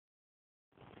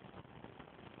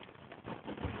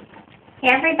Hey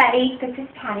everybody, this is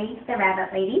Patty, the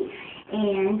Rabbit Lady,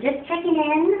 and just checking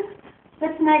in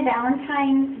with my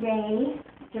Valentine's Day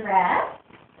dress.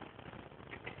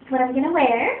 It's what I'm going to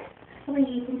wear. Hopefully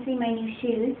you can see my new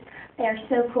shoes. They're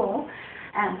so cool.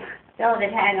 Still have a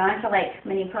tag on for like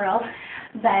mini pearl.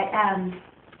 But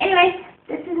anyway,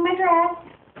 this is my dress.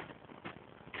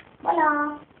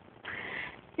 Voila.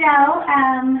 So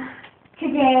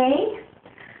today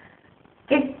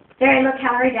is Very Low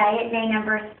Calorie Diet, day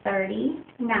number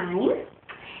 39,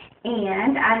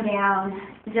 and I'm down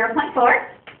 0.4.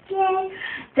 Yay!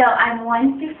 So I'm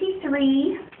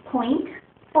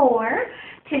 153.4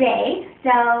 today.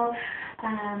 So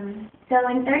in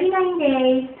 39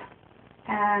 days,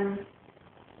 I'm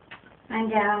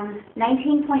down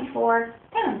 19.4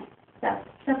 pounds. So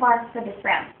far for this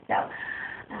round. So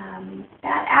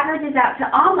that averages out to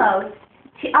almost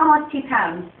 2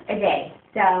 pounds a day.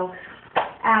 So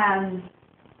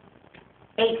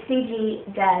HCG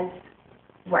does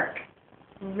work.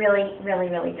 Really, really,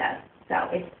 really does. So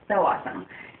it's so awesome.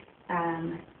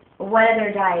 What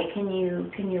other diet can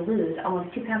you lose?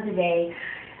 Almost 2 pounds a day,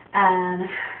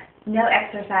 no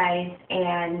exercise,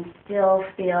 and still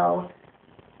feel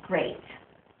great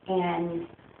and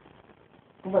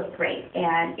look great.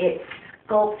 And it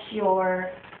sculpts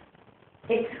your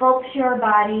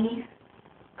body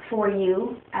for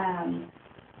you.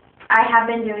 I have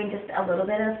been doing just a little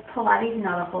bit of Pilates,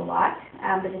 not a whole lot,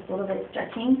 but just a little bit of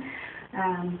stretching,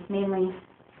 mainly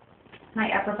my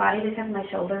upper body because my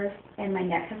shoulders and my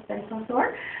neck have been so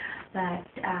sore. But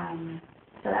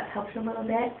so that helps a little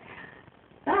bit.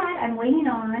 But I'm waiting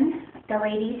on the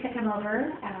lady to come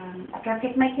over. After I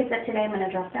pick my kids up today, I'm going to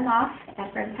drop them off at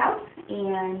a friend's house,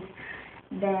 and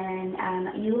then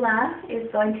Eula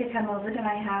is going to come over to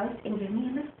my house and give me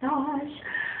a massage.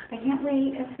 I can't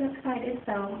wait. I'm so excited.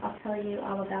 So I'll tell you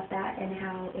all about that and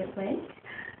how it went.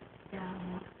 So,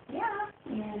 yeah.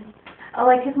 And,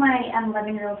 I took my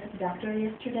 11-year-old to the doctor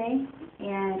yesterday,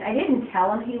 and I didn't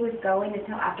tell him he was going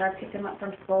until after I picked him up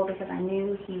from school because I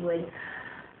knew he would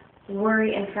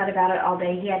worry and fret about it all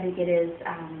day. He had to get his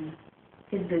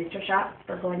booster shot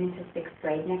for going into 6th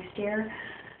grade next year.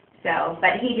 So,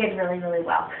 but he did really, really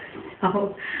well.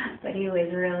 So, but he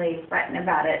was really fretting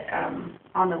about it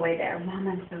on the way there. Mom,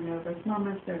 I'm so nervous. Mom,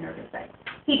 I'm so nervous. But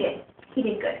he did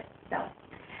good. So,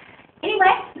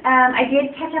 anyway, I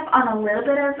did catch up on a little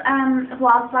bit of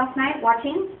vlogs last night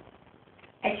watching.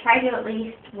 I tried to at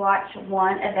least watch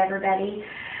one of everybody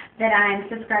that I'm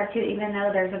subscribed to, even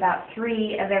though there's about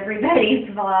 3 of everybody's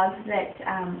vlogs that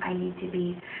I need to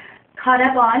be caught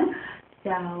up on.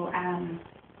 So,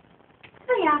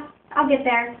 yeah, I'll get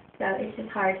there. So it's just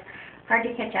hard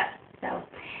to catch up. So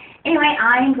anyway,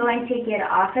 I'm going to get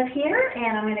off of here,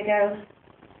 and I'm going to go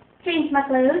change my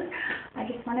clothes. I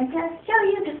just wanted to show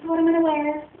you just what I'm going to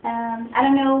wear. I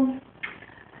don't know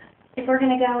if we're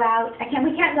going to go out.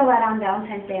 We can't go out on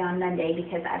Valentine's Day on Monday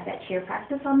because I've got cheer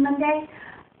practice on Monday.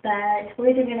 But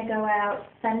we're either going to go out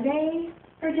Sunday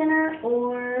for dinner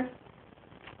or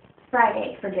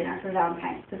Friday for dinner for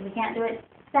Valentine's, because we can't do it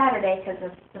Saturday because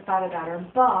of the father-daughter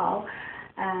ball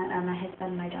my husband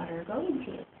and my daughter are going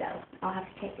to. So I'll have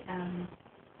to take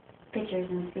pictures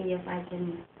and see if I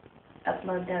can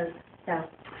upload those. So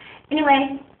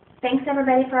anyway, thanks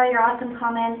everybody for all your awesome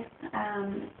comments.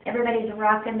 Everybody's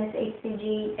rocking this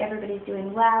HCG. Everybody's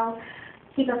doing well.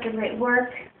 Keep up the great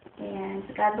work. And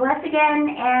God bless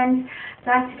again. And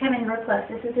so I have to come in real close.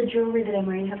 This is the jewelry that I'm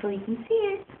wearing. Hopefully you can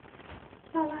see it.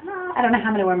 I don't know how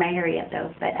I'm going to wear my hair yet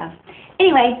though. But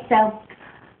anyway, so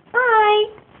bye.